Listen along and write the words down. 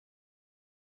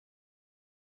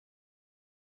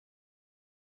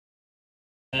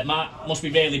Mark must be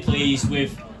really pleased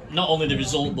with not only the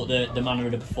result but the manner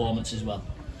of the performance as well.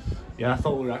 Yeah, I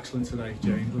thought we were excellent today,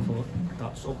 James. I thought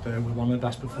that's up there with one of the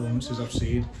best performances I've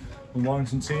seen from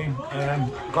Warrington team.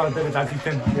 Got a bit of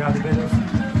everything. We had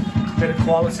a bit of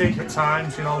quality at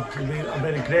times, you know, a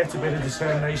bit of grit, a bit of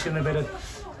determination, a bit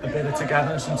of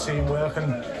togetherness and teamwork, and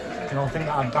you know, I think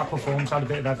that performance had a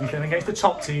bit of everything against the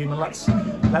top team. And let's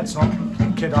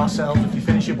not kid ourselves. If you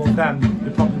finish above them,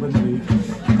 you probably win the league.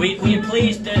 Were you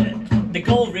pleased that the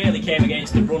goal really came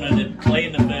against the run of the play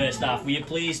in the first half? Were you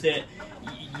pleased that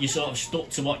you sort of stuck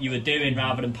to what you were doing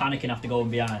rather than panicking after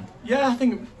going behind? Yeah, I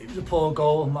think it was a poor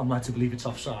goal. I'm led to believe it's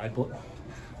offside, but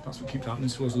that's what keeps happening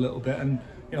to us a little bit. And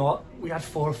you know, we had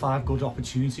 4 or 5 good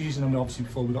opportunities, and then obviously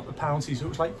before we got the penalty, so it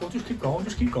was like, well, just keep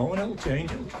going, it'll change.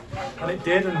 And it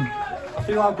did, and I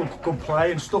feel like good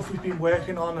play and stuff we've been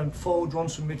working on, and forward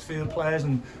runs from midfield players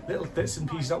and little bits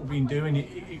and pieces that we've been doing,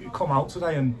 it come out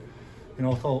today. And you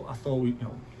know, I thought we, you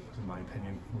know, in my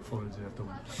opinion, we fully deserved the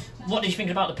win. What did you think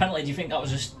about the penalty? Do you think that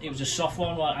was it was a soft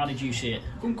one? How did you see it?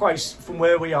 Couldn't quite, from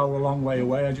where we are, we're a long way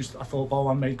away. I thought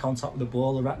Bowen made contact with the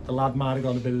ball. The lad might have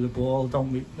got a bit of the ball.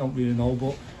 Don't really know,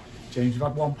 but James, we've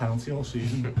had 1 penalty all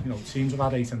season. You know, teams have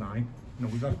had 8 or 9. You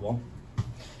know, we've had 1.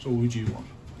 So what would you want?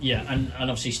 Yeah, and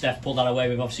obviously Steph pulled that away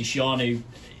with obviously Sean, who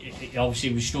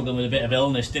obviously was struggling with a bit of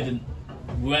illness.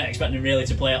 We weren't expecting him really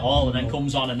to play at all, and then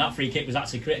comes on, and that free kick was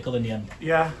actually critical in the end.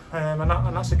 Yeah, and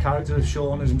that's the character of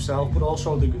Sean as himself, but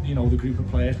also the group of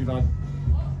players we've had.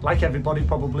 Like everybody,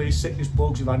 probably sickness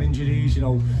bugs. We've had injuries, you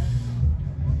know.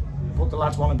 But the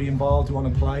lads want to be involved, they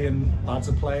want to play, and lads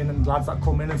are playing, and lads that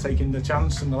come in and taking the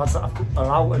chance, and the lads that are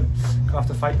out and have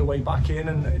to fight their way back in.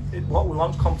 And what we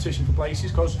want is competition for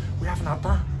places, because we haven't had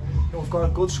that. You know, we've got a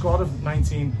good squad of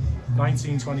 19,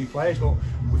 20 players, but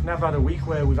we've never had a week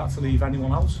where we've had to leave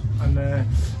anyone else. And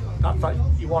that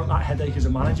you want that headache as a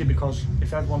manager, because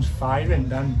if everyone's firing,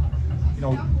 then you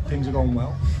know things are going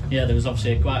well. Yeah, there was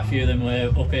obviously quite a few of them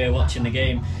were up here watching the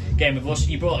game with us.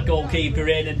 You brought a goalkeeper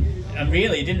in, and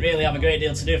really he didn't really have a great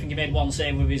deal to do. I think he made 1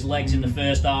 save with his legs in the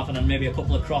first half, and then maybe a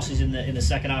couple of crosses in the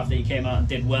second half that he came out and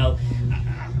did well.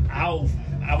 How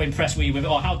impressed were you with it,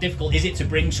 or how difficult is it to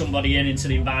bring somebody into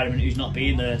the environment who's not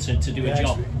been there to do a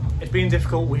job? It's been a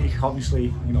difficult week,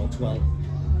 obviously, you know, to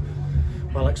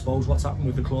well expose what's happened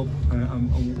with the club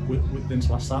and since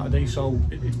last Saturday. So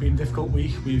it's been a difficult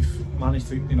week. We've managed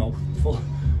to, you know, full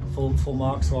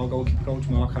marks to our goalkeeper coach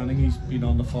Mark. I think he's been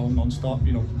on the phone non-stop.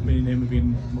 You know, me and him have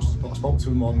been. I spoke to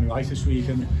him more than right this week,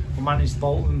 and we managed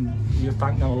both, and we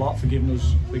thank them a lot for giving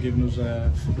us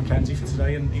Mackenzie for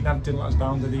today. And he never didn't let us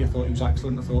down, did he? I thought he was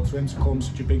excellent. I thought for him to come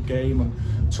such a big game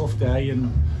and tough day,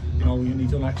 and you know, he's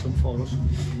done excellent for us.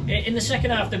 In the second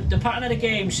half, the pattern of the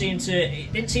game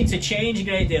didn't seem to change a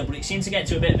great deal, but it seemed to get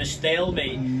to a bit of a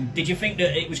stalemate. Did you think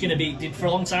that it was going to be? Did for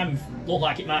a long time look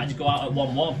like it might just go out at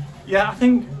 1-1? Yeah, I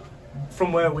think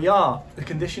from where we are, the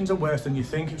conditions are worse than you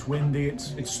think. It's windy,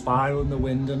 it's spiraling the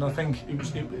wind, and I think it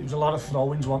was a lot of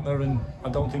throw-ins, wasn't there? And I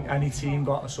don't think any team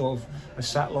got a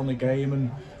settle on the game,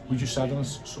 and we just said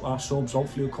our subs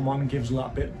hopefully will come on and give us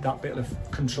that bit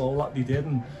of control that they did.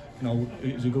 And you know,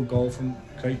 it was a good goal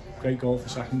great goal for the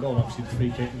second goal. Obviously the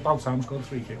free kick, about time we scored a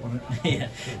free kick, wasn't it? Yeah,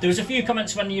 there was a few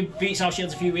comments when you beat South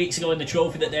Shields a few weeks ago in the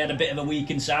trophy that they had a bit of a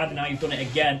weak inside, and now you've done it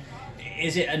again.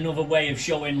 Is it another way of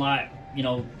showing, like, you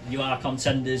know, you are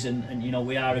contenders, and you know,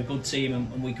 we are a good team,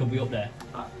 and we could be up there?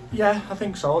 Yeah, I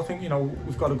think so. I think, you know,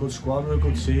 we've got a good squad, we're a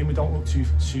good team. We don't look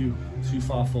too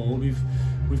far forward.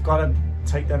 We've got to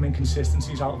take them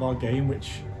inconsistencies out of our game,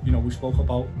 which, you know, we spoke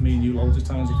about, me and you, loads of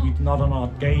times. If we're not on our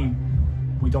game,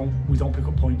 we don't pick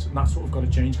up points, and that's what we've got to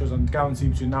change, because I'm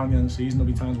guaranteed between now and the end of the season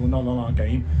there'll be times we're not on our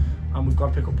game, and we've got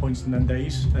to pick up points in them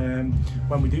days.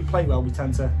 When we do play well, we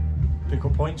tend to pick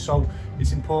up points, so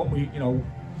it's important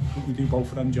we do both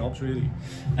of them jobs, really.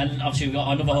 And obviously we've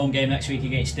got another home game next week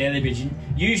against Stalybridge.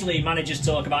 Usually managers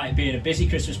talk about it being a busy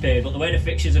Christmas period, but the way the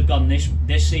fixtures have gone this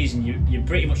season, you're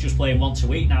pretty much just playing once a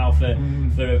week now for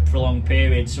a prolonged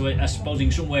period. So I suppose in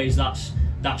some ways that's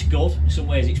good. In some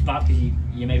ways it's bad, because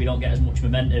you maybe don't get as much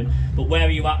momentum. But where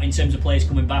are you at in terms of players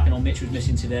coming back? I know Mitch was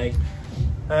missing today.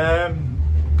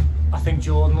 I think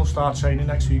Jordan will start training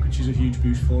next week, which is a huge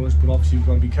boost for us, but obviously we've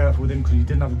got to be careful with him, because he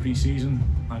didn't have a pre-season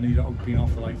and he's been out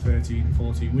for like 13,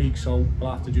 14 weeks, so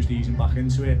we'll have to just ease him back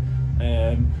into it.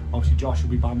 Obviously Josh will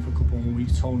be banned for a couple more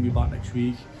weeks, Tony will be back next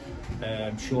week.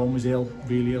 Sean was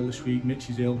really ill this week, Mitch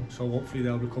is ill, so hopefully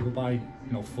they'll recover by, you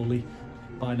know, fully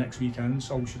by next weekend,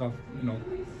 so we should have, you know,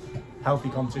 healthy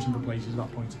competition for places at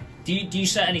that point. Do you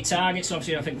set any targets?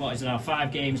 Obviously I think, what is it now,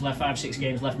 5 6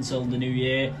 games left until the new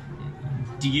year.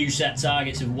 do you set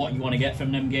targets of what you want to get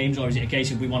from them games, or is it a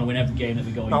case of we want to win every game that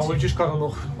we go into? No, we've just got to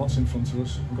look what's in front of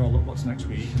us. We've got to look what's next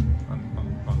week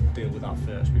and deal with that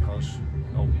first, because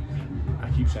I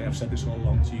keep saying, I've said this all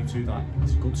along to you too, that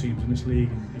it's good teams in this league,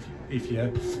 and if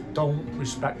you don't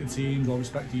respect the teams or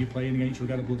respect who you're playing against, you'll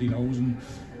get a bloody nose. And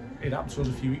it happened to us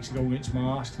a few weeks ago against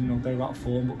Marst, and they were out of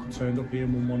form but turned up here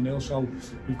and won 1-0. So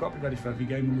we've got to be ready for every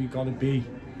game, and we've got to be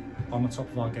on the top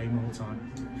of our game all the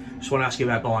time. Just want to ask you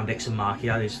about Bowen Dixon, Mark. He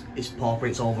had his paw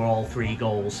prints over all 3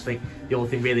 goals. I think the only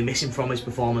thing really missing from his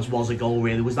performance was a goal,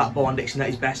 really. Was that Bowen Dixon at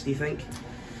his best, do you think?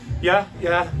 Yeah.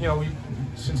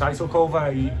 Since I took over,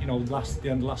 the end of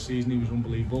last season, he was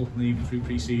unbelievable, and even through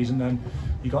pre-season. Then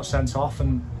he got sent off,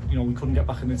 and we couldn't get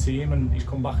back in the team, and he's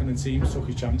come back in the team, took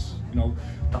his chance.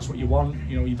 That's what you want.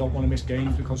 You don't want to miss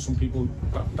games, because some people,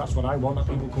 that's what I want, that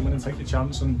people come in and take the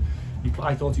chance. And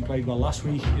I thought he played well last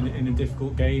week in a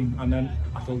difficult game, and then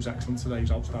I thought he was excellent today. He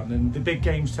was outstanding. The big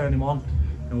games turn him on.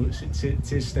 It's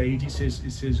his stage, it's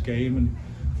his game, and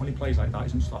when he plays like that,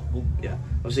 he's unstoppable. Yeah.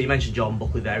 Obviously, you mentioned John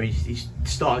Buckley there. He's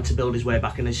starting to build his way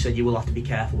back, and as you said, you will have to be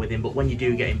careful with him. But when you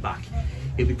do get him back,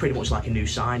 it'll be pretty much like a new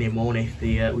signing, won't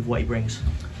it? With what he brings.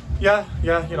 Yeah.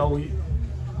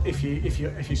 If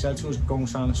you said to us, go and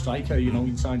sign a striker,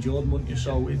 you'd sign Jordan, wouldn't you?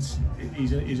 So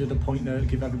he's at the point there to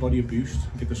give everybody a boost,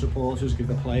 give the supporters, give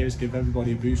the players, give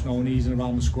everybody a boost. Knowing he's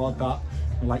around the squad, that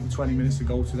like the 20 minutes to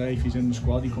go today, if he's in the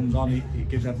squad, he comes on, he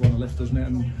gives everyone a lift, doesn't it?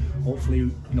 And hopefully,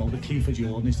 the key for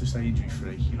Jordan is to stay injury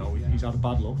free. He's had a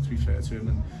bad luck, to be fair to him,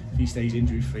 and if he stays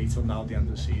injury free till now the end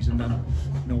of the season, then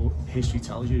history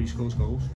tells you he scores goals.